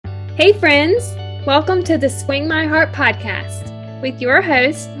Hey friends, welcome to the Swing My Heart podcast with your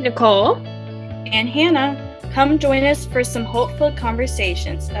host, Nicole and Hannah. Come join us for some hopeful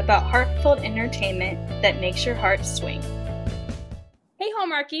conversations about heartfelt entertainment that makes your heart swing. Hey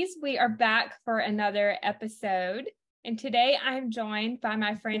Hallmarkies, we are back for another episode. And today I'm joined by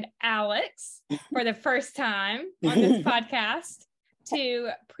my friend Alex for the first time on this podcast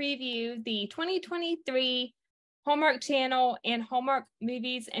to preview the 2023 Hallmark Channel and Hallmark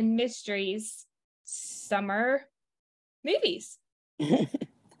Movies and Mysteries summer movies.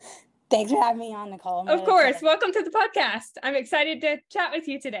 Thanks for having me on, Nicole. Of course. Welcome to the podcast. I'm excited to chat with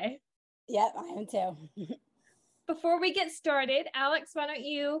you today. Yep, I am too. Before we get started, Alex, why don't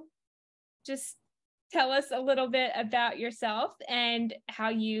you just tell us a little bit about yourself and how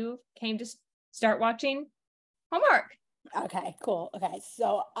you came to start watching Hallmark? Okay, cool. Okay,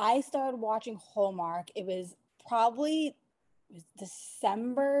 so I started watching Hallmark. It was probably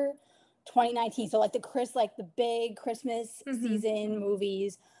December 2019. So like the big Christmas season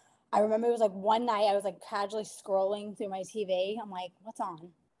movies. I remember it was like one night I was like casually scrolling through my TV. I'm like, what's on?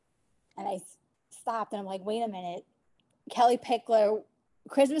 And I stopped and I'm like, wait a minute. Kelly Pickler,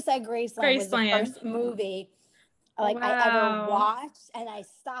 Christmas at Graceland was the first movie I ever watched. And I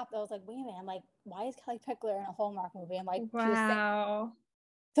stopped. I was like, wait a minute. I'm like, why is Kelly Pickler in a Hallmark movie? I'm like, wow.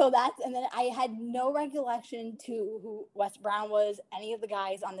 So and then I had no recollection to who Wes Brown was, any of the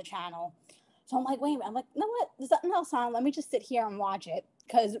guys on the channel. So I'm like, wait a minute. I'm like, you know what? There's something else on. Let me just sit here and watch it.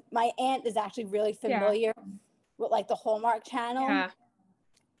 Because my aunt is actually really familiar with like the Hallmark Channel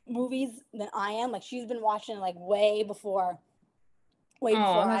movies than I am. Like she's been watching like way before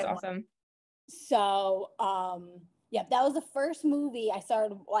that's awesome. So that was the first movie I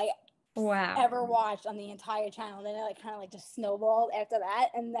started ever watched on the entire channel. Then it like kind of like just snowballed after that,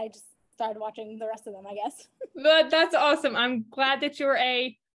 and I just started watching the rest of them, I guess. But that's awesome. I'm glad that you're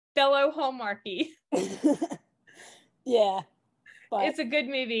a fellow Hallmarkie. Yeah. But it's a good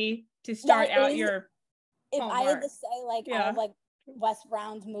movie to start out your Hallmark. If I had to say out of like Wes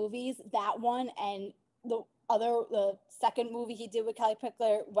Brown's movies, that one and the second movie he did with Kelly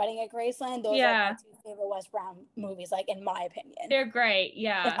Pickler, Wedding at Graceland, those are my two favorite Wes Brown movies, like in my opinion. They're great,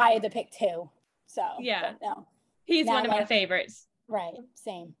 if I had to pick two. So no. He's one of my favorites. Right.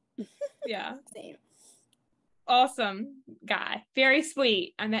 Same. Yeah. Same. Awesome guy. Very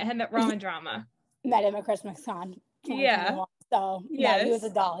sweet. I met him at Ramen Drama. Met him at Christmas Con. Yeah. So he was a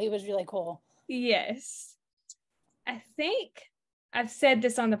doll. He was really cool. Yes. I think I've said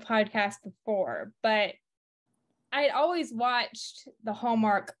this on the podcast before, but I had always watched the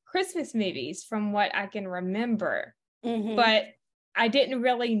Hallmark Christmas movies from what I can remember, but I didn't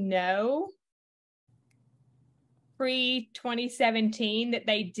really know pre-2017 that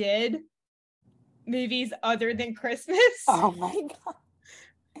they did movies other than Christmas. Oh my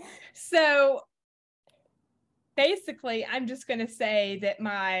God. So basically, I'm just going to say that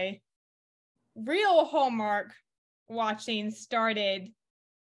my real Hallmark watching started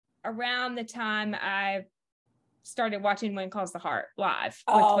around the time I started watching When Calls the Heart live, which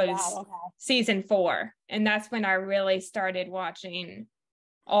was season 4. And that's when I really started watching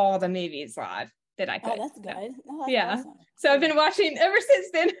all the movies live that I could. Oh, that's good. Awesome. So I've been watching ever since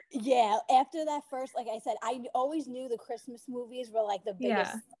then. Yeah. After that first, like I said, I always knew the Christmas movies were like the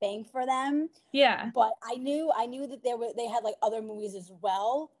biggest thing for them. Yeah. But I knew that they had like other movies as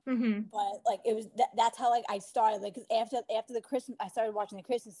well. But like it was that's how like I started, like, because after the Christmas, I started watching the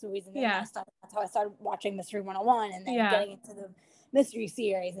Christmas movies, and then that's how I started watching Mystery 101, and then getting into the mystery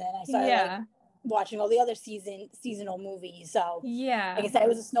series, and then I started watching all the other seasonal movies. So like I said, it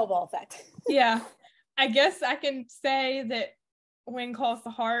was a snowball effect. I guess I can say that When Calls the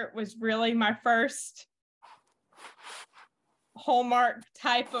Heart was really my first Hallmark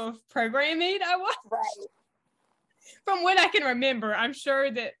type of programming I watched. Right. From what I can remember, I'm sure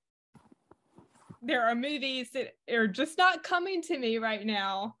that there are movies that are just not coming to me right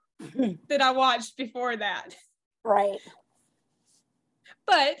now that I watched before that. Right.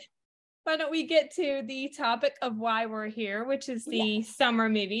 But why don't we get to the topic of why we're here, which is the summer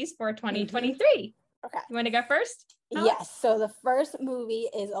movies for 2023. Okay. You want to go first? Yes. So the first movie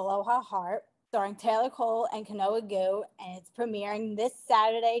is Aloha Heart, starring Taylor Cole and Kanoa Gu, and it's premiering this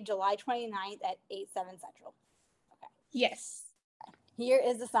Saturday, July 29th at 8/7 Central. Okay. Yes. Here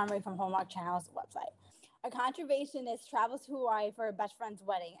is the summary from Hallmark Channel's website. A conservationist travels to Hawaii for her best friend's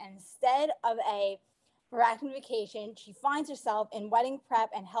wedding, and instead of a relaxing vacation, she finds herself in wedding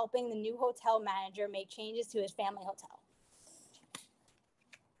prep and helping the new hotel manager make changes to his family hotel.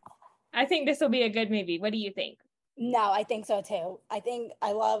 I think this will be a good movie. What do you think? No, I think so too.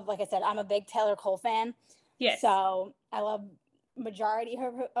 I love, like I said, I'm a big Taylor Cole fan. Yes. So I love majority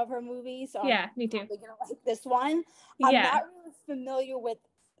of her movies. So Yeah, I'm me too. probably gonna like this one. Yeah. I'm not really familiar with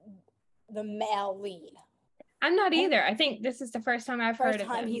the male lead. I'm not either. I think this is the first time I've heard of him.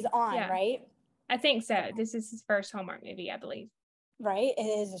 First time he's on, right? I think so. This is his first Hallmark movie, I believe. Right? It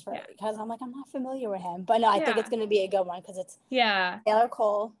is just right. Because I'm like, I'm not familiar with him. But no, I think it's going to be a good one because it's Taylor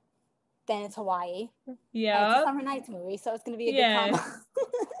Cole, then it's Hawaii. Yeah. It's a Summer Nights movie, so it's going to be a good combo.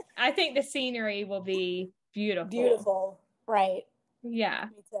 I think the scenery will be beautiful. Beautiful. Right. Yeah.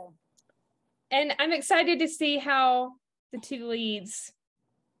 Me too. And I'm excited to see how the two leads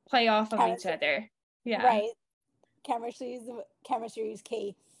play off of each other. Yeah. Right. Chemistry is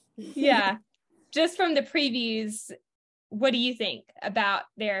key. Yeah. Just from the previews, what do you think about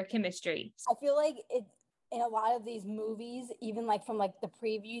their chemistry? I feel like it in a lot of these movies, even like from like the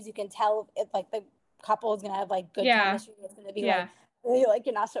previews, you can tell if like the couple is gonna have like good chemistry. It's gonna be like really like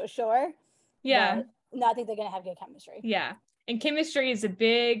you're not so sure. Yeah. But no, I think they're gonna have good chemistry. Yeah. And chemistry is a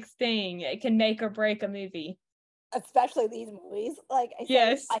big thing. It can make or break a movie. Especially these movies. Like I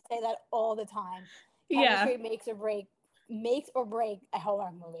say that all the time. Chemistry makes or break a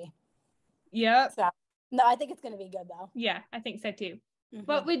Hallmark movie. Yep. So no, I think it's gonna be good though. Yeah, I think so too. Mm-hmm.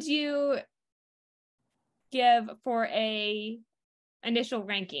 What would you give for a initial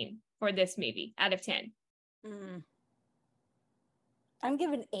ranking for this movie out of 10? I'm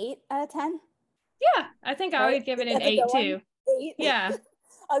giving 8 out of 10. Yeah, I think I would give it an 8 too. 8? Yeah.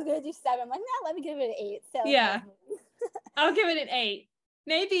 I was gonna do 7. I'm like, nah, let me give it an 8. So yeah. I'll give it an 8.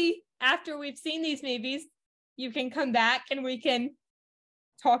 Maybe after we've seen these movies, you can come back and we can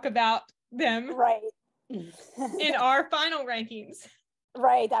talk about them. Right. in our final rankings.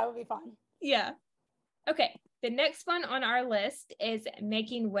 Right, that would be fun. Yeah. Okay, the next one on our list is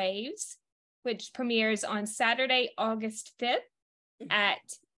Making Waves, which premieres on Saturday, August 5th at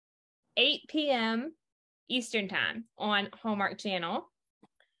 8 p.m. Eastern Time on Hallmark Channel.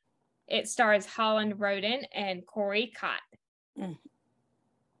 It stars Holland Roden and Corey Cott.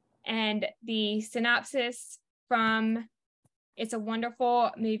 And the synopsis from It's a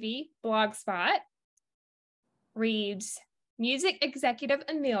Wonderful Movie blogspot reads, music executive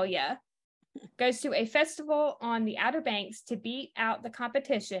Amelia goes to a festival on the Outer Banks to beat out the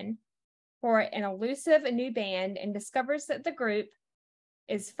competition for an elusive new band and discovers that the group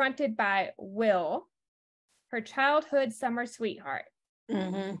is fronted by Will, her childhood summer sweetheart.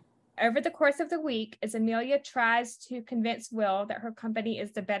 Mm-hmm. Over the course of the week, as Amelia tries to convince Will that her company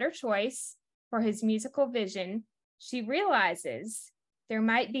is the better choice for his musical vision, she realizes there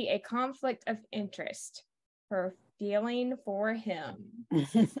might be a conflict of interest. Her feeling for him.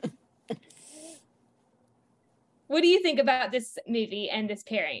 What do you think about this movie and this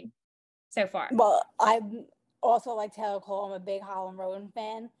pairing so far? Well, I also like Taylor Cole. I'm a big Holland Roden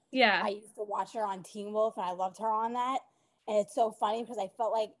fan. Yeah. I used to watch her on Teen Wolf and I loved her on that. And it's so funny because I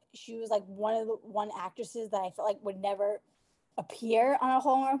felt like she was like one actresses that I felt like would never appear on a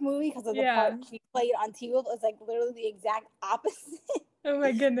Hallmark movie because of the part she played on Teen Wolf. It's like literally the exact opposite. Oh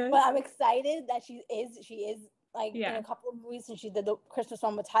my goodness. But I'm excited that she is like in a couple of movies, and she did the Christmas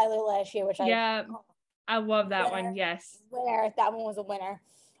one with Tyler last year, which I love that one. Yes, winner. That one was a winner.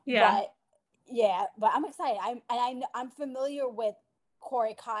 Yeah, but I'm excited. I'm familiar with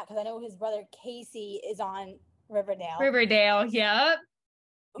Corey Cott because I know his brother Casey is on Riverdale. Yep.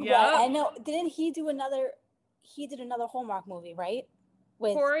 I know. Didn't he do another? He did another Hallmark movie, right?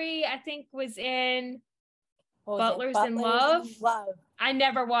 With Corey, I think was in Butlers in Love. I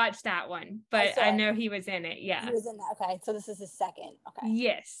never watched that one, but I know he was in it. Yeah. He was in that. Okay. So this is his second. Okay.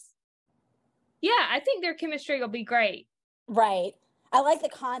 Yes. Yeah, I think their chemistry will be great. Right. I like the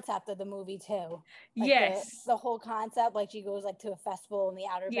concept of the movie too. Like yes. The whole concept, like she goes like to a festival in the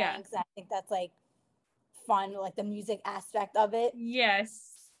Outer Banks. And I think that's like fun, like the music aspect of it. Yes.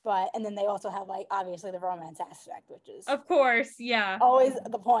 And then they also have like obviously the romance aspect, which is of course, yeah, always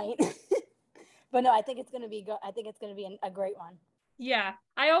the point. But no, I think it's going to be good. I think it's going to be a great one. Yeah.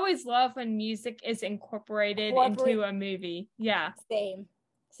 I always love when music is incorporated into a movie. Yeah. Same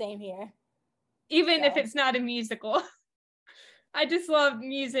here. Even if it's not a musical. I just love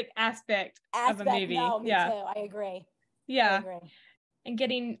music aspect of a movie. No, me too. I agree. Yeah. And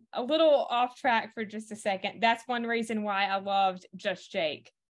getting a little off track for just a second. That's one reason why I loved Just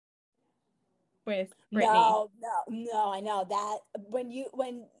Jake with Brittany. No, I know that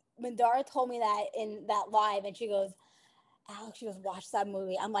when Dara told me that in that live, and she goes, Alex, she goes, watch that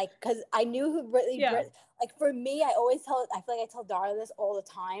movie. I'm like, because I knew who Brittany, like for me, I feel like I tell Dara this all the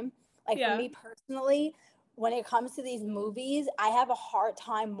time. Like for me personally, when it comes to these movies, I have a hard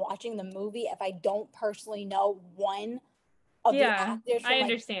time watching the movie if I don't personally know one of the Yeah, actors from I like,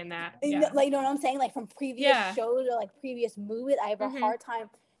 understand that. you Yeah. know, like, you know what I'm saying? Like from previous Yeah. shows or like previous movies, I have a hard time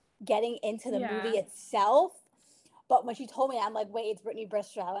getting into the movie itself. But when she told me, I'm like, wait, it's Brittany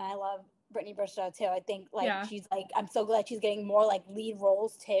Bristow, and I love Brittany Bristow too. I think like she's like, I'm so glad she's getting more like lead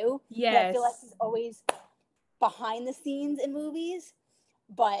roles too. Yes. I feel like she's always behind the scenes in movies.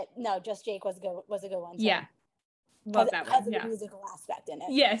 But no, Just Jake was a good one too. Yeah. Love that one. Because of the musical aspect in it.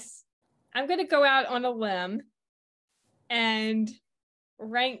 Yes. I'm gonna go out on a limb and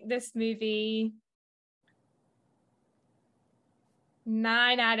rank this movie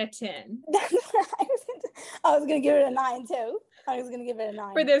 9 out of 10. I was gonna give it a 9 too. I was gonna give it a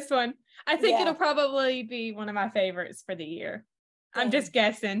 9 for this one. I think it'll probably be one of my favorites for the year. Dang. I'm just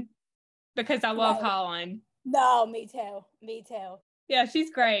guessing because I love Holland. No, me too. Me too. Yeah, she's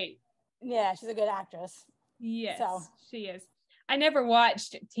great. Yeah, she's a good actress. Yes, she is. I never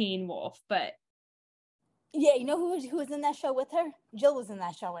watched Teen Wolf, but yeah, you know who was in that show with her? Jill was in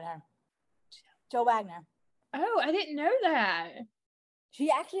that show with her. Jill Wagner. Oh, I didn't know that. She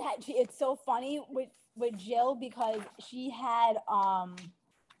actually had. It's so funny with Jill because she had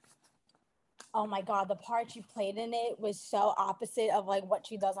oh my god, the part she played in it was so opposite of like what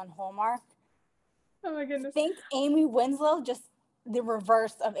she does on Hallmark. Oh my goodness. I think Amy Winslow, just the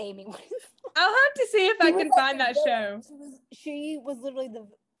reverse of Amy Winslow. I'll have to see if I can find that show. She was literally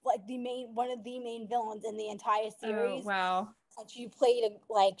one of the main villains in the entire series. Oh, wow. And she played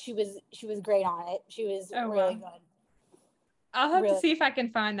she was great on it. She was really good. I'll have to see if I can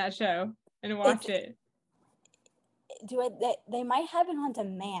find that show and watch it. They might have it on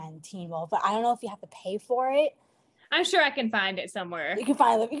demand, Teen Wolf, but I don't know if you have to pay for it. I'm sure I can find it somewhere. You can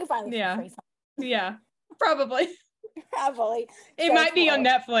find it for free. Yeah, probably. Probably. It might be on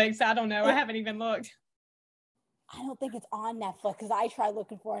Netflix. I don't know. I haven't even looked. I don't think it's on Netflix because I tried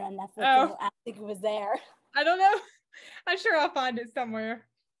looking for it on Netflix. Oh. And I don't think it was there. I don't know. I'm sure I'll find it somewhere.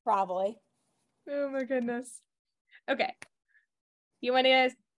 Probably. Oh my goodness. Okay. You want to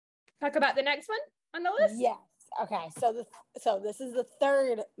talk about the next one on the list? Yes. Okay. So this is the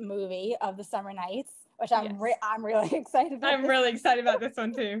third movie of the Summer Nights, which I'm really excited about. I'm really excited about this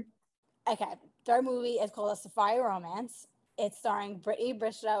one too. Okay. Third movie is called A Safari Romance. It's starring Brittany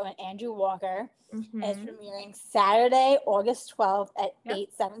Bristow and Andrew Walker. Mm-hmm. It's premiering Saturday, August 12th at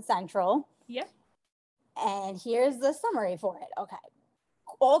 8/7 Central. Yep. And here's the summary for it. Okay.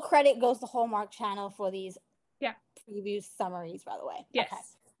 All credit goes to Hallmark Channel for these preview summaries, by the way. Yes. Okay.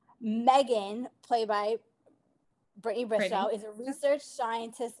 Megan, played by Brittany Bristow, is a research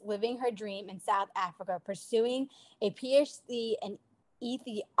scientist living her dream in South Africa, pursuing a PhD in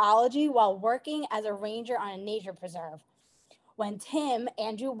ethology while working as a ranger on a nature preserve. When Tim,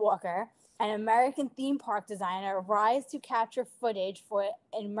 Andrew Walker, an American theme park designer, arrives to capture footage for an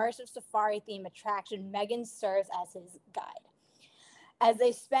immersive safari theme attraction, Megan serves as his guide. As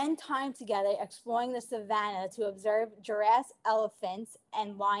they spend time together exploring the savannah to observe giraffes, elephants,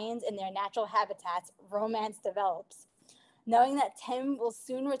 and lions in their natural habitats, romance develops. Knowing that Tim will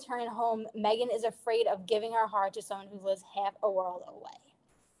soon return home, Megan is afraid of giving her heart to someone who lives half a world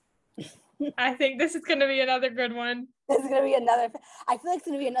away. I think this is going to be another good one. This is going to be another. I feel like it's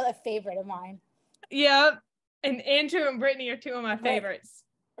going to be another favorite of mine. Yep. And Andrew and Brittany are two of my favorites.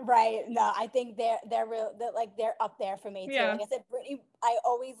 Right. No, I think they're up there for me too. Yeah. Like I said, Brittany, I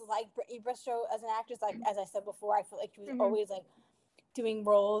always liked Brittany Bristow as an actress. Like as I said before, I feel like she was always like doing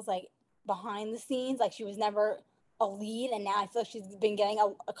roles like behind the scenes. Like she was never a lead, and now I feel like she's been getting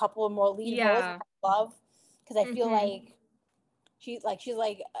a couple of more lead roles, which I love, because I feel like she's not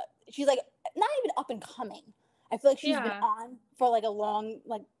even up and coming. I feel like she's been on for like a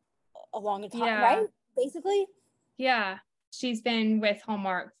longer time, right? Basically. Yeah. She's been with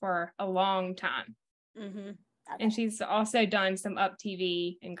Hallmark for a long time. Mm-hmm. Okay. And she's also done some Up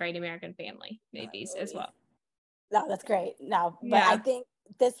TV and Great American Family movies as well. No, that's great. No, but I think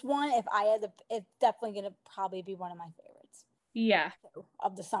this one, it's definitely going to probably be one of my favorites. Yeah.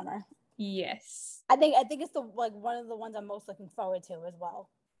 Of the summer. Yes. I think it's one of the ones I'm most looking forward to as well.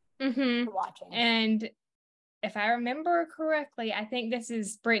 Mm-hmm. Watching. And if I remember correctly, I think this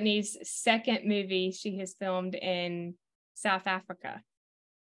is Brittany's second movie she has filmed in South Africa.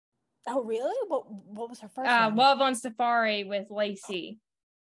 Oh, really? What was her first one? Love on Safari with Lacey.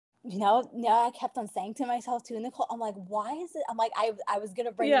 You know, I kept on saying to myself too, Nicole, I'm like, why is it? I'm like, I was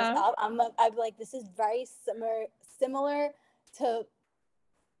gonna bring this up. I'm like, this is very similar to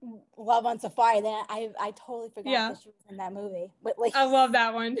Love on Safari. Then I totally forgot that she was in that movie with Lacey. I love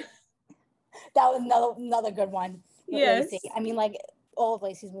that one. That was another good one. Yes. Lacey. I mean, like all of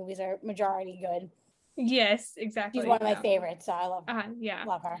Lacey's movies are majority good. Yes, exactly. She's one of my favorites, so I love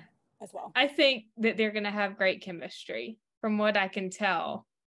her as well. I think that they're going to have great chemistry. from what I can tell.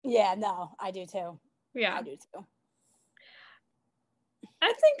 Yeah, no, I do too. Yeah. I do too.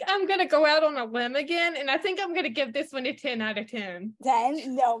 I think I'm going to go out on a limb again, and I think I'm going to give this one a 10 out of 10.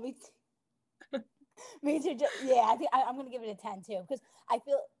 10? No, me too. Me too. Yeah, I think I'm going to give it a 10 too, because I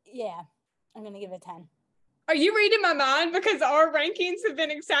feel, yeah, I'm going to give it a 10. Are you reading my mind? Because our rankings have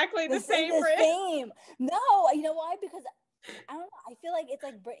been exactly the same. Same. No, you know why? Because I don't know. I feel like it's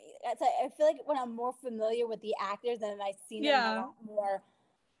like I feel like when I'm more familiar with the actors and I've seen them in a lot more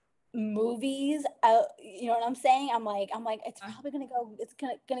movies, you know what I'm saying? I'm like it's probably gonna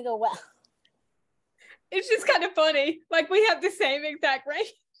go well. It's just kind of funny. Like we have the same exact rank.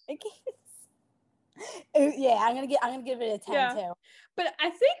 Yeah, I'm gonna give it a 10 too. But I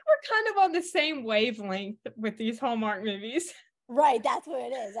think we're kind of on the same wavelength with these Hallmark movies. Right, that's what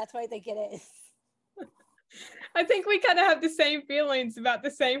it is. That's what I think it is. I think we kind of have the same feelings about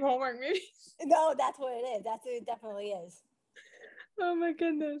the same Hallmark movies. No, that's what it is. That's what it definitely is. Oh my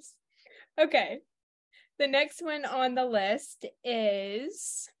goodness. Okay. The next one on the list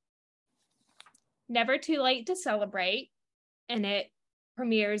is Never Too Late to Celebrate, and it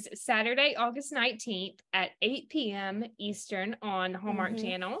premieres Saturday, August 19th at 8 p.m. Eastern on Hallmark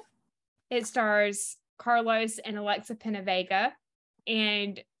Channel. It stars Carlos and Alexa Penavega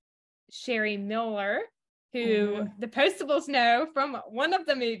and Sherry Miller, who the Postables know from one of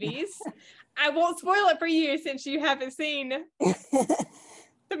the movies. I won't spoil it for you since you haven't seen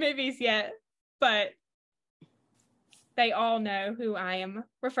the movies yet, but they all know who I am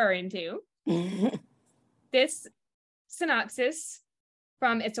referring to. This synopsis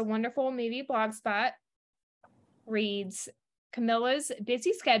from It's a Wonderful Movie blogspot reads, Camilla's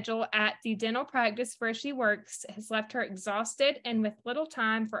busy schedule at the dental practice where she works has left her exhausted and with little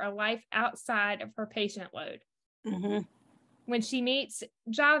time for a life outside of her patient load. When she meets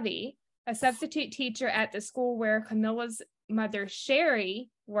Javi, a substitute teacher at the school where Camilla's mother, Sherry,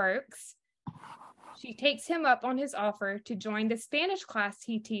 works, she takes him up on his offer to join the Spanish class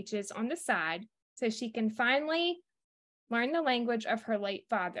he teaches on the side so she can finally learn the language of her late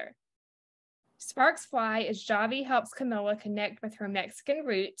father. Sparks fly as Javi helps Camilla connect with her Mexican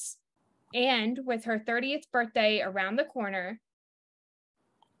roots, and with her 30th birthday around the corner,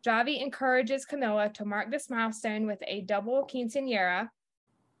 Javi encourages Camilla to mark this milestone with a double quinceañera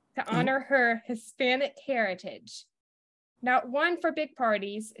to honor her Hispanic heritage. Not one for big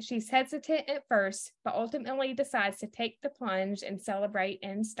parties, she's hesitant at first, but ultimately decides to take the plunge and celebrate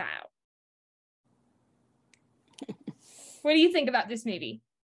in style. What do you think about this movie?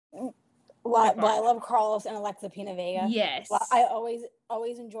 Well, I love Carlos and Alexa Penavega. Yes. Well, I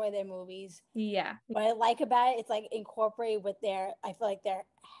always enjoy their movies. Yeah. What I like about it, it's like incorporated with I feel like their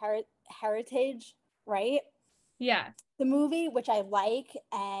heritage, right? Yeah. The movie, which I like,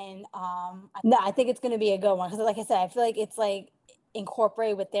 and no, I think it's gonna be a good one because, like I said, I feel like it's like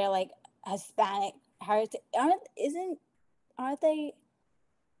incorporated with their like Hispanic heritage. Aren't they?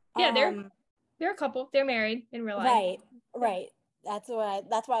 Yeah, they're a couple. They're married in real life. Right. That's what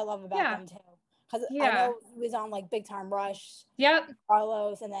I love about them too. Because I know he was on like Big Time Rush. Yep.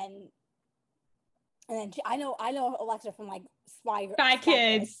 Carlos, and then I know Alexa from like Spy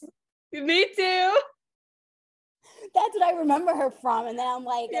Kids. Me too. That's what I remember her from, and then I'm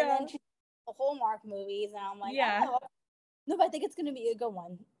like, and then she's the Hallmark movies, and I'm like, no, but I think it's gonna be a good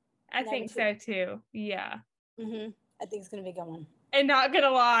one. I think so too. Yeah. I think it's gonna be a good one. And not gonna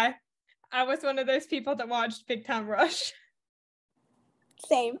lie, I was one of those people that watched Big Time Rush.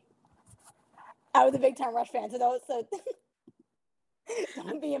 Same. I was a Big Time Rush fan, so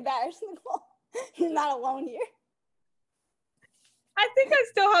don't be embarrassed, Nicole. You're not alone here. I think I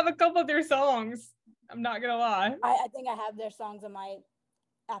still have a couple of their songs. I'm not gonna lie. I think I have their songs on my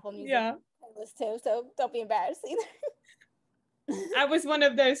Apple Music playlist too, so don't be embarrassed either. I was one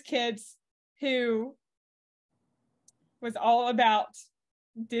of those kids who was all about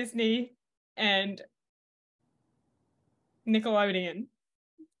Disney and Nickelodeon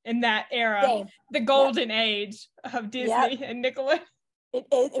in that era. Same. The golden age of Disney and Nickelodeon.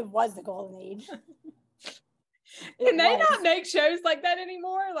 It was the golden age. Can they not make shows like that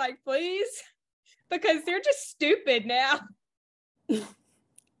anymore? Like, please? Because they're just stupid now. We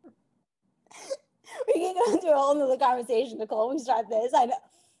can go into a whole nother conversation, Nicole. We start this. I know.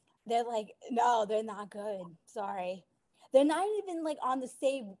 They're like, no, they're not good. Sorry. They're not even like on the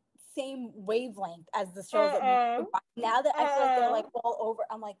same wavelength as the shows that we watch. Now that I feel like they're like all over,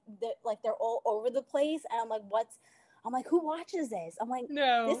 I'm like they're all over the place, and I'm like, who watches this? I'm like,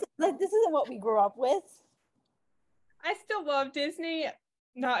 no, this isn't what we grew up with. I still love Disney,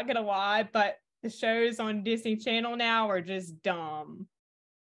 not gonna lie, but the shows on Disney Channel now are just dumb.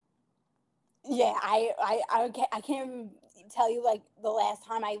 Yeah, I can't. tell you like the last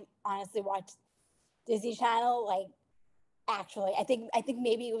time I honestly watched Disney Channel, like actually, I think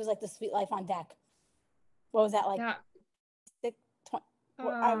maybe it was like The Sweet Life on Deck. What was that like? Yeah. 6,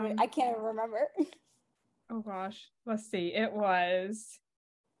 20, I can't even remember. Oh gosh, let's see. It was,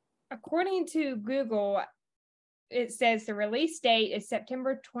 according to Google, it says the release date is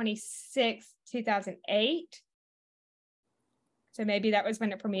September 26th, 2008. So maybe that was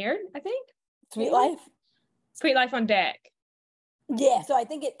when it premiered, I think. Sweet Life? Sweet Life on Deck. Yeah, so I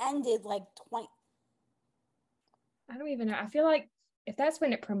think it ended like 20. I don't even know. I feel like if that's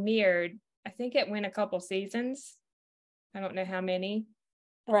when it premiered, I think it went a couple seasons. I don't know how many.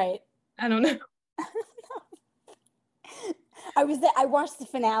 Right. I don't know. I was there. I watched the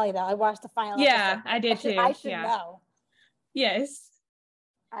finale though. I watched the final Yeah, episode. I did too. I should know. Yes.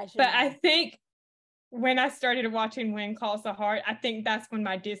 I should But know. I think when I started watching When Calls the Heart, I think that's when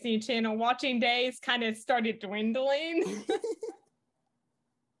my Disney Channel watching days kind of started dwindling.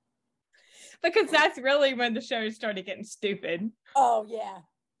 Because that's really when the show started getting stupid. Oh yeah,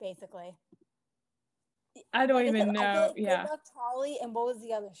 basically. I don't even know. Good Luck Charlie, and what was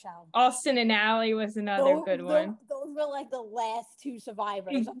the other show? Austin and Ally was another good one. Those were like the last two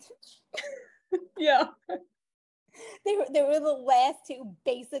survivors. Yeah. They were the last two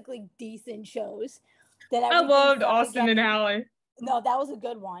basically decent shows. Then I loved Austin and Ally. No, that was a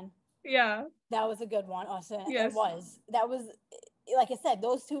good one. Yeah. That was a good one, Austin. Yes. It was. That was, like I said,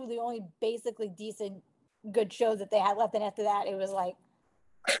 those two were the only basically decent, good shows that they had left. And after that, it was like,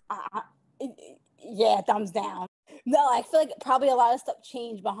 yeah, thumbs down. No, I feel like probably a lot of stuff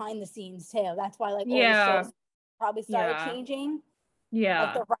changed behind the scenes too. That's why like all the shows probably started changing. Yeah.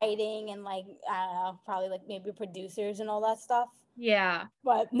 Like the writing and like, I don't know, probably like maybe producers and all that stuff. Yeah.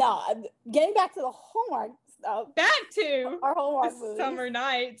 But no, getting back to the Hallmark stuff. Back to our Hallmark movies. Summer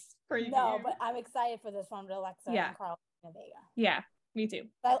Nights preview. No, but I'm excited for this one with Alexa and Carl and Vega. Yeah, me too.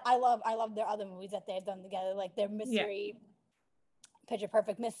 I love their other movies that they've done together, like their mystery, Picture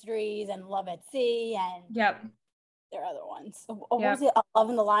Perfect Mysteries and Love at Sea and their other ones. What was it? Love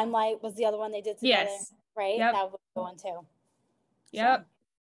in the Limelight was the other one they did together, right? That was the one too. Yep.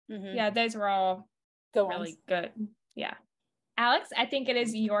 So, yeah, those were all good really good. Yeah. Alex, I think it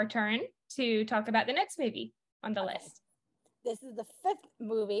is your turn to talk about the next movie on the list. This is the 5th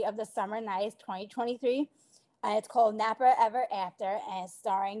movie of the Summer Nights 2023, and it's called Napa Ever After, and it's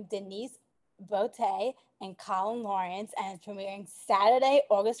starring Denise Beauté and Colin Lawrence, and it's premiering Saturday,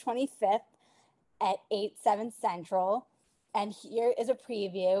 August 25th at 8/7 Central. And here is a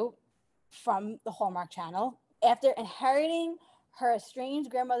preview from the Hallmark Channel. After inheriting her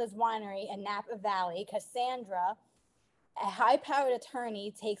estranged grandmother's winery in Napa Valley, Cassandra, a high-powered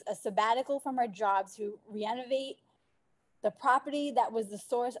attorney, takes a sabbatical from her job to renovate the property that was the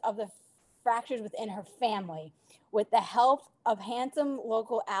source of the fractures within her family. With the help of handsome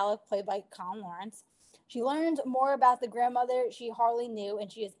local Alec, played by Colin Lawrence, she learns more about the grandmother she hardly knew,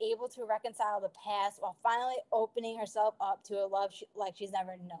 and she is able to reconcile the past while finally opening herself up to a love like she's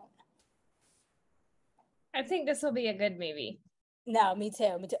never known. I think this will be a good movie. No, me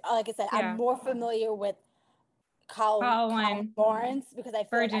too. Like I said, I'm more familiar with Colin Lawrence because I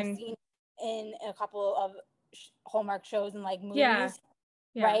feel like I've seen in a couple of Hallmark shows and like movies,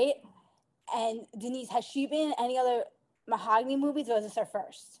 right? And Denise, has she been in any other Mahogany movies, or is this her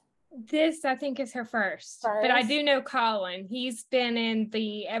first? This, I think, is her first. But I do know Colin. He's been in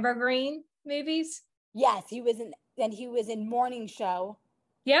the Evergreen movies. Yes, he was in Morning Show.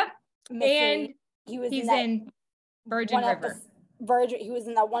 Yep. Mystery. And he's in Virgin River. He was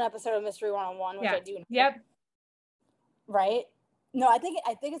in that one episode of Mystery 101, which I do know. Yep. Right? No, I think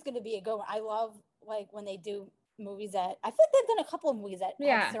it's going to be a good one. I love like when they do movies that I feel like they've done a couple of movies that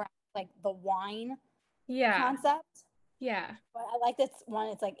surround like the wine concept. Yeah. But I like this one.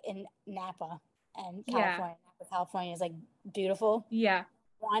 It's like in Napa and California. Napa, California is like beautiful. Yeah.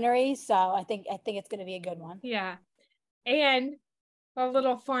 Winery. So I think it's going to be a good one. Yeah. And a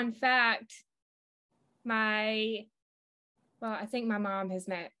little fun fact, I think my mom has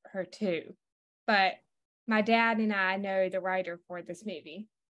met her too, but my dad and I know the writer for this movie.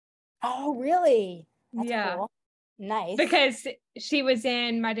 Oh, really? That's cool. Nice. Because she was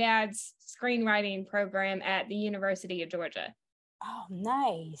in my dad's screenwriting program at the University of Georgia. Oh,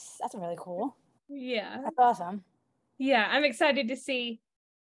 nice. That's really cool. Yeah. That's awesome. Yeah, I'm excited to see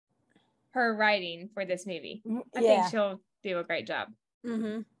her writing for this movie. I think she'll do a great job.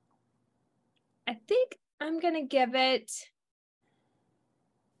 Mm-hmm. I think I'm going to give it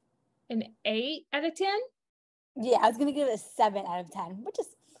an 8 out of 10. Yeah, I was going to give it a 7 out of 10, which is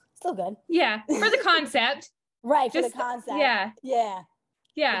still good. Yeah, for the concept. Right, for the concept. Yeah. Yeah.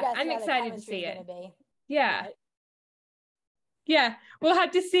 Yeah, I'm excited to see it. Yeah. Yeah, we'll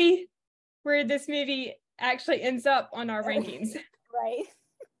have to see where this movie actually ends up on our rankings. Right.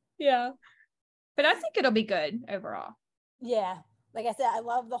 Yeah. But I think it'll be good overall. Yeah. Like I said, I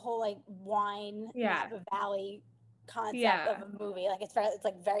love the whole like wine Napa Valley concept of a movie. Like it's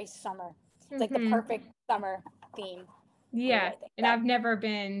like very summer. It's like the perfect summer theme. Yeah. Movie, And I've never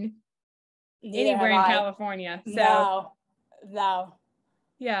been Neither anywhere in California. So no.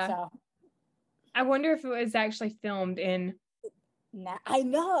 Yeah. So I wonder if it was actually filmed in. I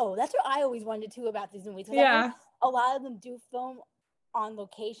know. That's what I always wondered too about these movies. Yeah. A lot of them do film on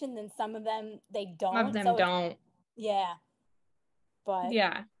location, then some of them they don't. Some of them don't. Yeah. But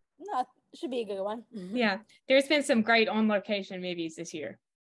yeah. No, it should be a good one. Yeah. There's been some great on location movies this year.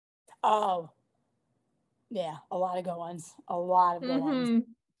 Oh. Yeah, a lot of good ones. A lot of good ones.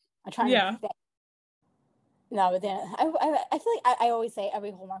 I'm trying to think. No, but then I feel like I always say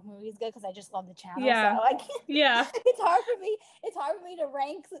every Hallmark movie is good because I just love the channel. Yeah. So I can't. Yeah. It's hard for me. It's hard for me to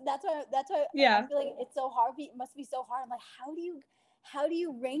rank. That's why. Yeah. I feel like it's so hard. It must be so hard. I'm like, how do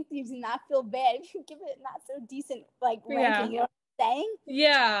you rank these and not feel bad if you give it not so decent like ranking? You know what I'm saying?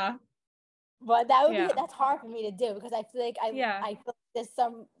 Yeah. But that would be that's hard for me to do because I feel like I feel like there's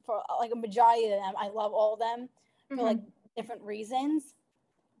some for like a majority of them. I love all of them for like different reasons.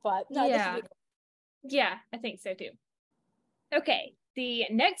 But no, this should be good. Yeah, I think so too. Okay, the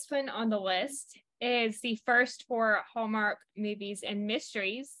next one on the list is the first 4 Hallmark movies and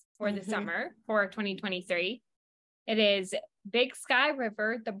mysteries for the summer for 2023. It is Big Sky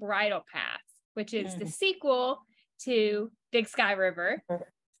River, The Bridal Path, which is the sequel to Big Sky River.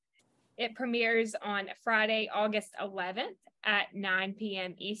 It premieres on Friday, August 11th at 9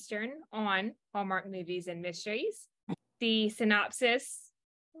 p.m. Eastern on Hallmark Movies and Mysteries. The synopsis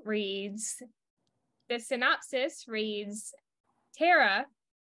reads, Tara,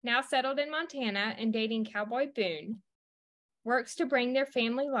 now settled in Montana and dating Cowboy Boone, works to bring their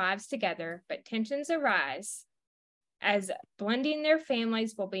family lives together, but tensions arise as blending their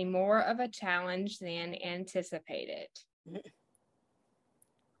families will be more of a challenge than anticipated.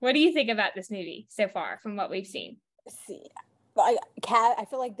 What do you think about this movie so far from what we've seen? I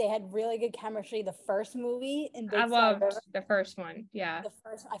feel like they had really good chemistry the first movie in Big Sky River. I loved the first one. Yeah.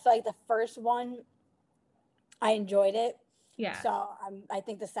 I feel like the first one, I enjoyed it. Yeah. So I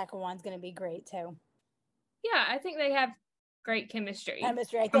think the second one's going to be great too. Yeah, I think they have great chemistry. I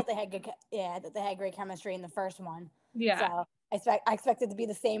thought they had they had great chemistry in the first one. Yeah. So I expect it to be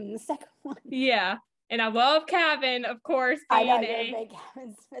the same in the second one. Yeah. And I love Kevin, of course. I know you're a big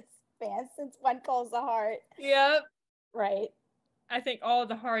Kevin Smith fan since One Calls the Heart. Yep. Right. I think all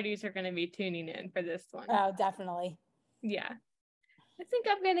the Hardys are going to be tuning in for this one. Oh, definitely. Yeah. I think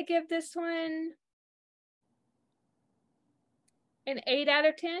I'm going to give this one an 8 out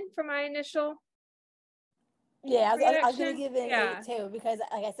of 10 for my initial. Yeah, I was going to give it an 8 too because,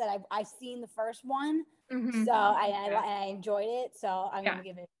 like I said, I've seen the first one, so I enjoyed it. So I'm going to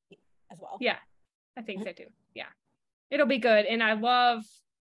give it 8 as well. Yeah, I think so too. Yeah, it'll be good, and I love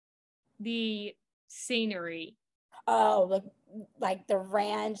the scenery. Oh, like the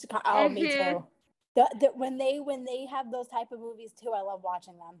ranch. Oh, me too. When they have those type of movies too, I love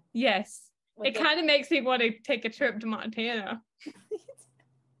watching them. Yes, it kind of makes me want to take a trip to Montana.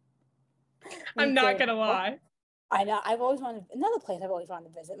 I'm not gonna lie. I know. I've always wanted another place. I've always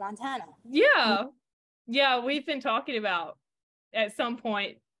wanted to visit Montana. Yeah. We've been talking about at some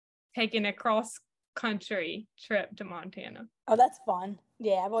point taking a cross country trip to Montana. Oh, that's fun.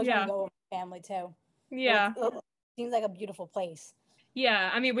 Yeah, I've always wanted to go with my family too. Yeah, it seems like a beautiful place. Yeah,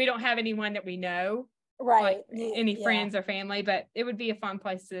 I mean, we don't have anyone that we know, right? Like any friends or family, but it would be a fun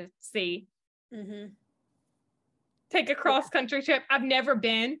place to see. Take a cross country trip. I've never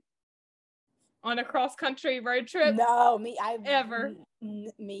been on a cross country road trip. No, me either.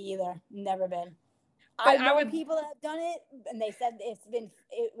 Never been. I know people that have done it, and they said it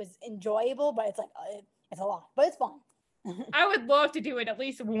was enjoyable, but it's like it's a lot, but it's fun. I would love to do it at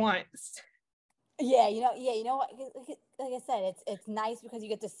least once. Yeah, you know what? Like I said, it's nice because you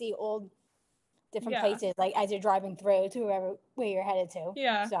get to see old different places, like as you're driving through to where you're headed to.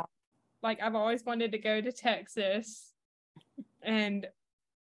 Yeah. So, like I've always wanted to go to Texas, and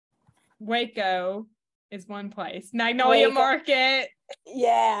Waco is one place. Magnolia Market.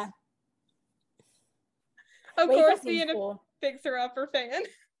 Yeah. Of course, being a fixer-upper fan.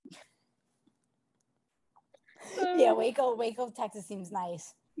 Yeah, Waco, Texas seems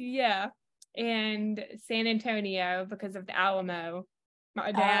nice. Yeah. And San Antonio because of the Alamo.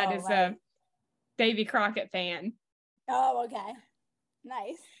 My dad is a Davy Crockett fan. Oh, okay.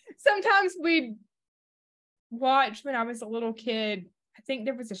 Nice. Sometimes we'd watch when I was a little kid. I think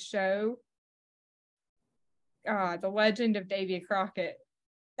there was a show The Legend of Davy Crockett.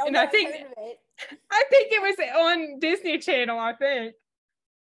 No, And no, I think heard of it. it was on Disney Channel, I think.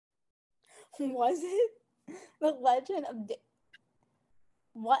 Was it? The Legend of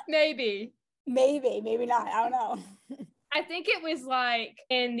what? Maybe not. I don't know. I think it was like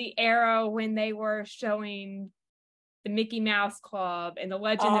in the era when they were showing the Mickey Mouse Club and the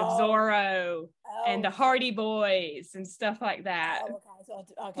Legend of Zorro and the Hardy Boys and stuff like that. Oh, okay. So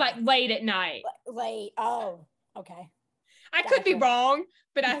okay. Like late at night. Late. Oh, okay. I could be wrong,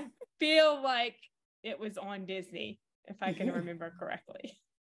 but I feel like it was on Disney, if I can remember correctly.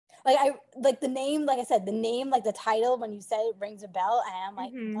 Like the name, like I said, the name, like the title, when you said it rings a bell, and I'm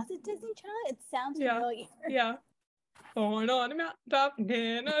like, was it Disney Channel? It sounds familiar. Yeah. Born on a mountaintop in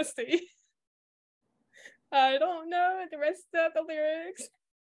Tennessee. I don't know the rest of the lyrics.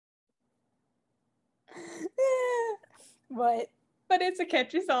 But it's a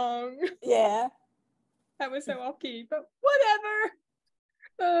catchy song. Yeah. That was so off key, but whatever.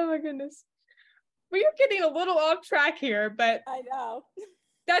 Oh my goodness. We are getting a little off track here, but I know.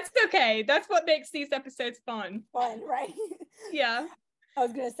 That's okay. That's what makes these episodes fun. Fun, right? Yeah. I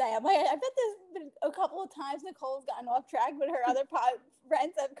was gonna say, I'm like, I bet there's been a couple of times Nicole's gotten off track with her other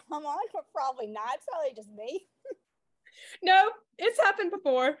friends have come on, but probably not. It's probably just me. No, it's happened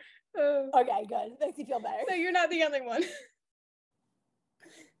before. Okay, good. Makes you feel better. So you're not the only one.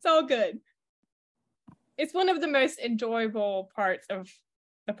 It's all good. It's one of the most enjoyable parts of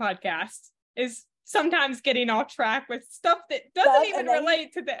the podcast is sometimes getting off track with stuff that doesn't even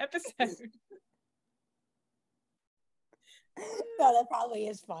relate to the episode. No, that probably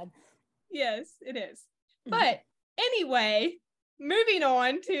is fun. Yes, it is. But anyway, moving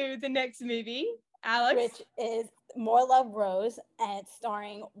on to the next movie, Alex. Which is More Love Rose, and it's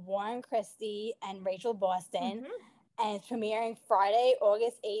starring Warren Christie and Rachel Boston. And it's premiering Friday,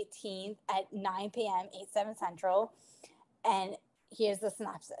 August 18th at 9 p.m., 8/7 Central. And here's the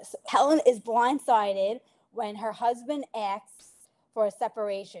synopsis. Helen is blindsided when her husband asks for a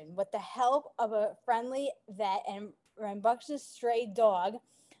separation. With the help of a friendly vet and rambunctious stray dog,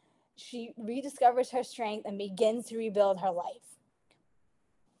 she rediscovers her strength and begins to rebuild her life.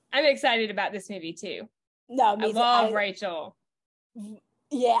 I'm excited about this movie too. No, I love Rachel.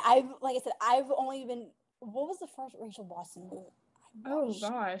 Yeah, like I said, I've only been. What was the first Rachel Boston movie? Oh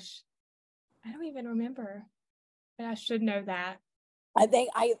gosh, I don't even remember. But I should know that. I think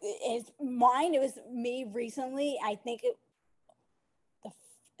it's mine. It was made recently. I think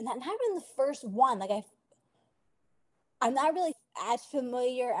not even the first one. Like I'm not really as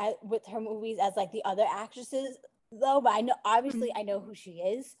familiar with her movies as like the other actresses though. But I know obviously I know who she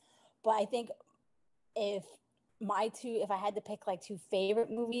is. But I think if I had to pick like two favorite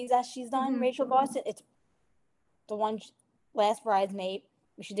movies that she's done, Rachel Boston, it's the one Last Bridesmaid,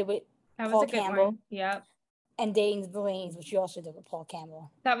 which she did with Paul Campbell. Yep. And Dating the Lanes, which she also did with Paul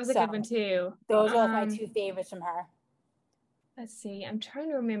Campbell. That was a good one too. Those are my two favorites from her. Let's see. I'm trying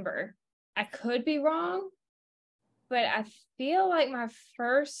to remember. I could be wrong, but I feel like my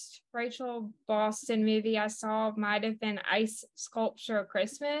first Rachel Boston movie I saw might have been Ice Sculpture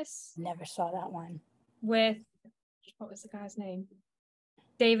Christmas. Never saw that one. With, what was the guy's name?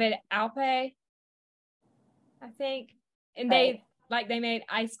 David Alpe, I think. And they made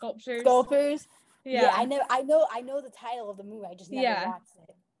ice sculptures. Yeah, I know the title of the movie. I just never watched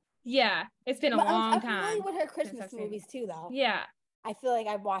it. Yeah, it's been a long time. I'm familiar with her Christmas movies too, though. Yeah, I feel like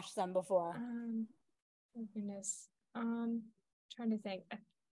I've watched them before. Oh goodness. Trying to think. I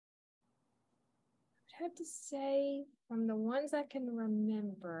would have to say from the ones I can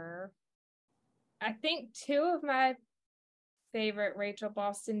remember, I think two of my favorite Rachel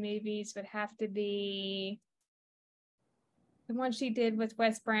Boston movies would have to be the one she did with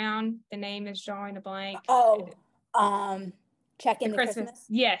Wes Brown. The name is drawing a blank. Checking the Christmas.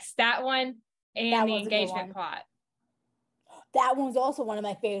 Yes, that one, and The Engagement Plot. That one's also one of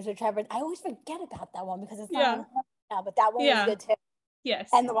my favorites with Trevor. I always forget about that one because it's not on now, but that one was good too. Yes.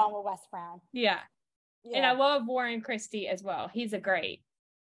 And the one with Wes Brown. Yeah. And I love Warren Christie as well. He's a great.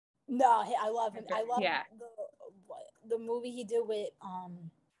 No, I love him. I love the movie he did with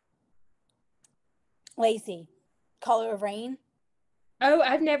Lacey, Color of Rain. Oh,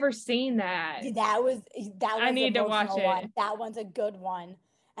 I've never seen that. That was I need to watch it. One. That one's a good one.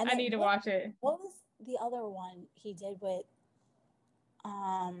 And I need to watch it. What was the other one he did with?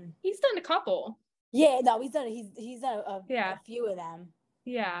 He's done a couple. Yeah, no, he's done a few of them.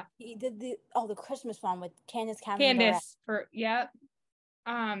 Yeah. He did the Christmas one with Candace for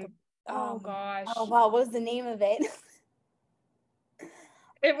oh gosh. Oh wow, what was the name of it?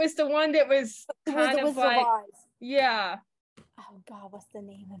 It was the one that was kind of like Oh God, what's the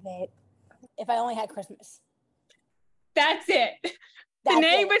name of it? If I Only Had Christmas. That's it. The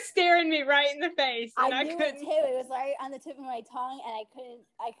name was staring me right in the face, and I knew couldn't. It too. It was right on the tip of my tongue, and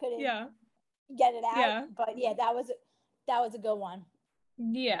I couldn't get it out. Yeah. But yeah, that was a good one.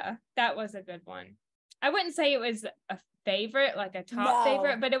 Yeah, that was a good one. I wouldn't say it was a favorite, like a top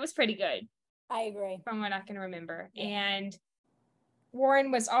favorite, but it was pretty good. I agree. From what I can remember. Yeah. And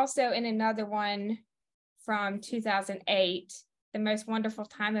Warren was also in another one from 2008, The Most Wonderful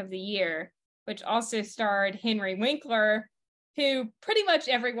Time of the Year, which also starred Henry Winkler, who pretty much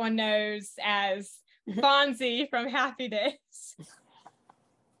everyone knows as Fonzie from Happy Days.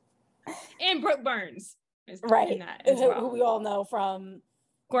 And Brooke Burns is in that as well. Who we all know from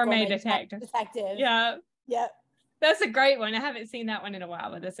Gourmet Detective. Yeah. Yep. That's a great one. I haven't seen that one in a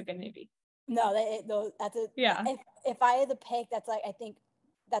while, but that's a good movie. No, that's a yeah. If I had to pick, that's like I think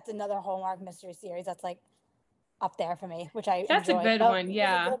that's another Hallmark mystery series that's like up there for me, which I that's enjoyed. A good one.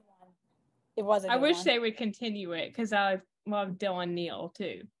 Yeah. It was a good one. I wish they would continue it because I love Dylan Neal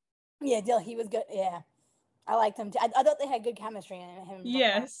too. Yeah, Dylan, he was good. Yeah, I liked him too. I thought they had good chemistry in him.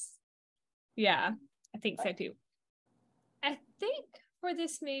 Yes. Yeah, I think so too. I think for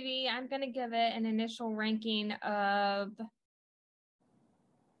this movie, I'm going to give it an initial ranking of,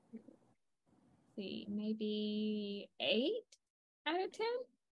 maybe 8 out of 10?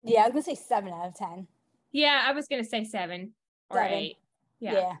 Yeah, I was going to say 7 out of 10. Yeah, I was going to say 7 or 8.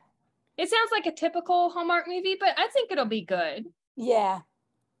 Yeah. It sounds like a typical Hallmark movie, but I think it'll be good. Yeah.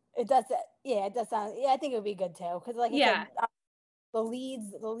 It does. Yeah, it does sound. Yeah, I think it would be good too. Because like I said, the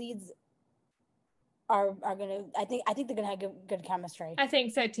leads are gonna. I think they're gonna have good chemistry. I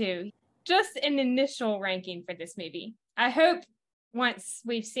think so too. Just an initial ranking for this movie. I hope once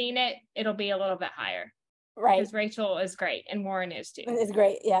we've seen it, it'll be a little bit higher. Right. Because Rachel is great and Warren is too. It's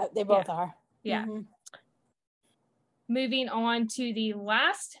great. Yeah, they both are. Yeah. Mm-hmm. Moving on to the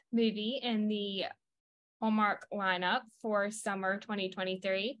last movie in the Hallmark lineup for summer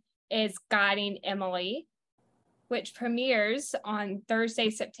 2023 is Guiding Emily, which premieres on Thursday,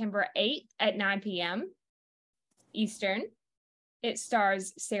 September 8th at 9 p.m. Eastern. It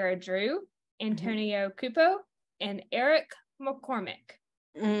stars Sarah Drew, Antonio Cupo, and Eric McCormick.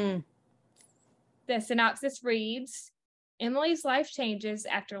 The synopsis reads, Emily's life changes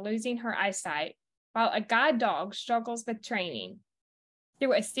after losing her eyesight, while a guide dog struggles with training.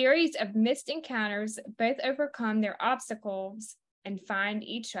 Through a series of missed encounters, both overcome their obstacles and find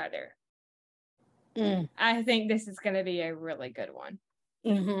each other. I think this is going to be a really good one.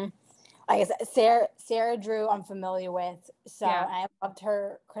 Mm-hmm. Like I said, Sarah Drew, I'm familiar with. So I loved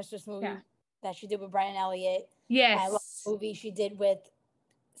her Christmas movie that she did with Brian Elliott. Yes. I love the movie she did with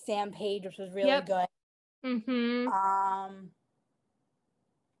Sam Page, which was really good. Mm-hmm.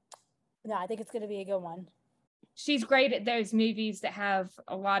 No, I think it's going to be a good one. She's great at those movies that have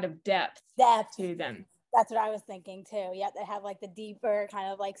a lot of depth to them. That's what I was thinking too. Yeah, they have like the deeper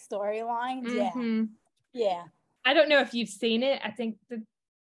kind of like storylines. Mm-hmm. Yeah. I don't know if you've seen it. I think the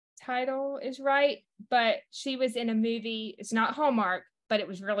title is right, but she was in a movie. It's not Hallmark, but it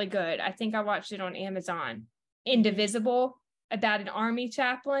was really good. I think I watched it on Amazon. Indivisible, about an army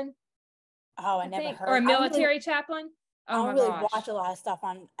chaplain. Oh, I never heard. Or a military chaplain. I don't really watch a lot of stuff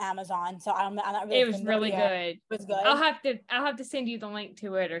on Amazon, so I'm not really. It was really good. It was good. I'll have to send you the link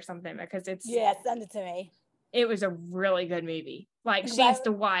to it or something because it's. Yeah, send it to me. It was a really good movie. Like she's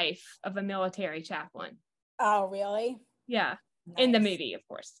the wife of a military chaplain. Oh, really? Yeah, nice. In the movie, of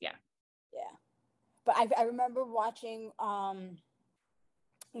course. Yeah. Yeah, but I remember watching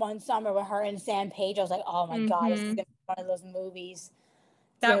one summer with her and Sam Page. I was like, oh my god, this is gonna be one of those movies.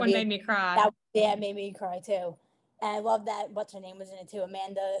 That one made me cry. That made me cry too. And I love that. What's her name was in it too?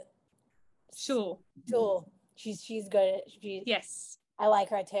 Amanda Schul. She's good. Yes. I like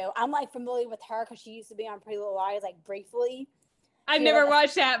her too. I'm like familiar with her because she used to be on Pretty Little Liars like briefly. I've never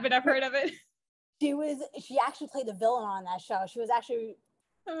watched that, but I've heard of it. She actually played the villain on that show. She was actually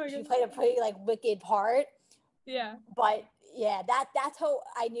she played a pretty like wicked part. Yeah. But yeah, that's how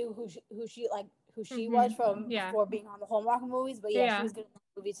I knew who she was from before being on the Hallmark movies. But she was good in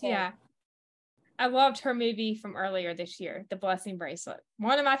that movie too. Yeah. I loved her movie from earlier this year, The Blessing Bracelet.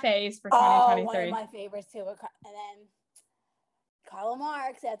 One of my faves for 2023. One of my favorites too. And then Carla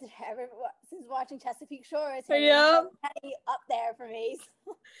Marks, since watching Chesapeake Shores, up there for me.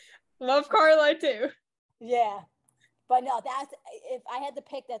 Love Carla too. Yeah, but no, if I had to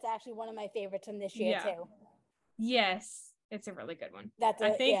pick, that's actually one of my favorites from this year too. Yes, it's a really good one.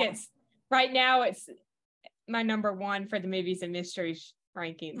 It's right now. It's my number one for the movies and mysteries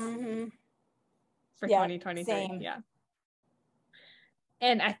rankings. Mm-hmm. For 2023. Same. Yeah.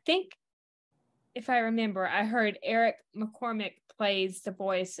 And I think, if I remember, I heard Eric McCormick plays the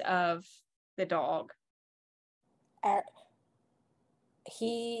voice of the dog.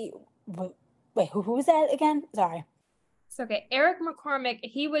 Wait, who was that again? Sorry. It's okay. Eric McCormick,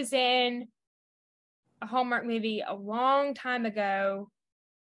 he was in a Hallmark movie a long time ago.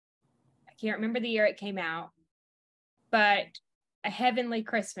 I can't remember the year it came out, but A Heavenly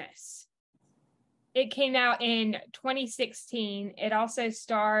Christmas. It came out in 2016. It also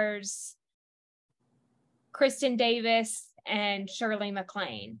stars Kristen Davis and Shirley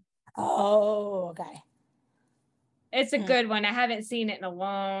MacLaine. Oh, okay. It's a good one. I haven't seen it in a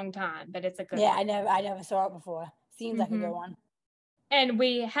long time, but it's a good one. Yeah, I never saw it before. Seems like a good one. And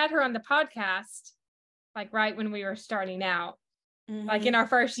we had her on the podcast, like right when we were starting out. Like in our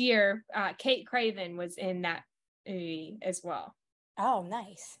first year, Kate Craven was in that movie as well. Oh,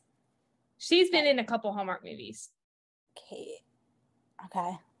 nice. She's been in a couple Hallmark movies.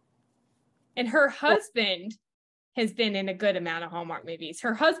 Okay. And her husband has been in a good amount of Hallmark movies.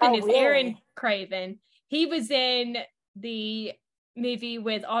 Her husband is really? Aaron Craven. He was in the movie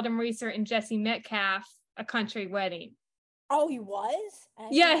with Autumn Reeser and Jesse Metcalfe, A Country Wedding. Oh, he was?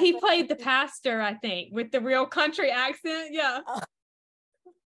 Yeah, he played the pastor, I think, with the real country accent. Yeah. Oh.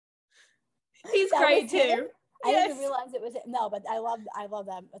 He's great too. Him? I didn't realize it was him. No, but I love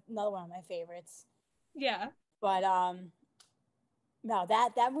that. Another one of my favorites. Yeah. But no,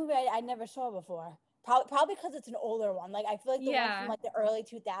 that movie I never saw before. Probably because it's an older one. Like I feel like the one from like the early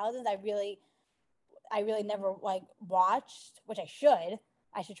 2000s, I really never like watched, which I should.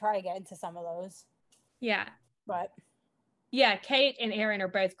 I should try to get into some of those. Yeah. But yeah, Kate and Aaron are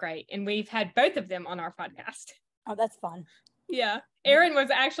both great, and we've had both of them on our podcast. Oh, that's fun. Yeah. Aaron was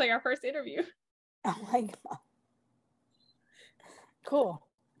actually our first interview. Oh my God. Cool.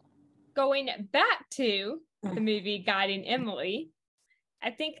 Going back to the movie Guiding Emily,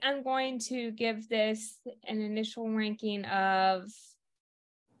 I think I'm going to give this an initial ranking of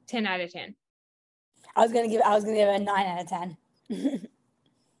 10 out of 10. I was gonna give it a 9 out of 10.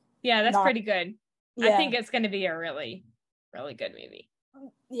 Yeah, that's pretty good. Yeah. I think it's going to be a really, really good movie.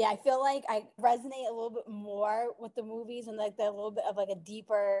 Yeah, I feel like I resonate a little bit more with the movies and like the little bit of like a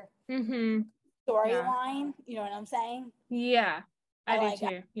deeper storyline. You know what I'm saying? Yeah, I do like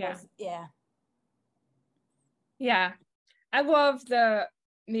too. Yeah. Yeah. Yeah. I love the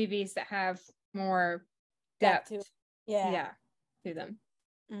movies that have more depth. To them.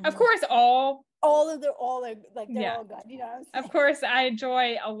 Mm-hmm. Of course, all are like they're all good. You know what I'm saying? Of course, I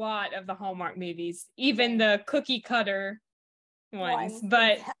enjoy a lot of the Hallmark movies, even the cookie cutter ones,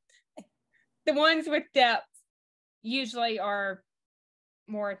 but the ones with depth usually are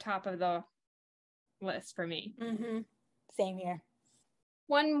more top of the list for me. Same here.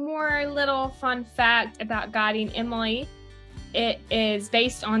 One more little fun fact about Guiding Emily. It is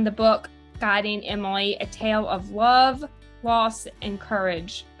based on the book Guiding Emily, A Tale of Love, Loss, and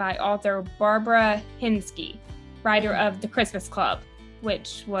Courage by author Barbara Hinsky, writer of The Christmas Club,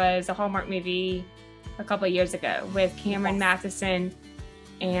 which was a Hallmark movie a couple of years ago with Cameron Matheson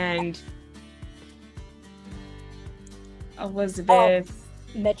and Elizabeth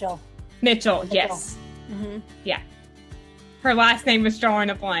Mitchell, yes. Yeah. Her last name was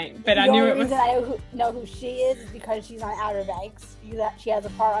drawing a blank, but I knew it was. The only reason I know who she is because she's on Outer Banks. She has a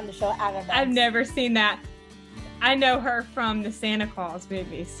part on the show Outer Banks. I've never seen that. I know her from the Santa Claus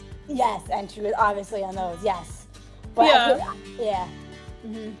movies. Yes, and she was obviously on those. Yes, but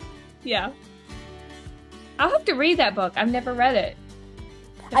yeah. I'll have to read that book. I've never read it.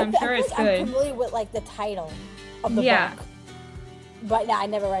 I'm sure it's good. I'm familiar with like the title of the book, but no, I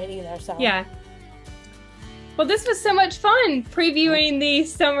never read it either. So yeah. Well, this was so much fun previewing the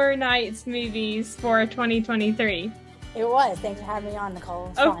Summer Nights movies for 2023. It was. Thanks for having me on,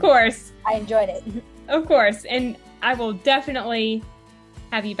 Nicole. Of course. I enjoyed it. Of course. And I will definitely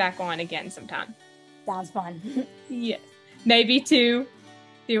have you back on again sometime. Sounds fun. Yes. Maybe to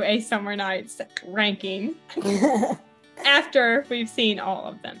do a Summer Nights ranking after we've seen all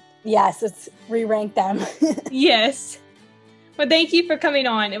of them. Yes, let's re-rank them. Yes. Well, thank you for coming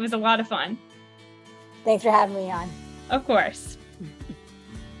on. It was a lot of fun. Thanks for having me on. Of course.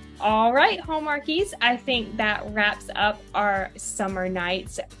 All right, Hallmarkies. I think that wraps up our Summer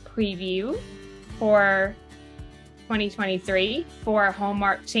Nights preview for 2023 for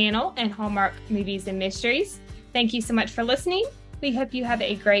Hallmark Channel and Hallmark Movies and Mysteries. Thank you so much for listening. We hope you have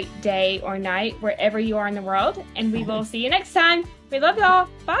a great day or night wherever you are in the world, and we will see you next time. We love y'all.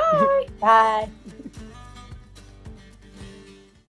 Bye. Bye.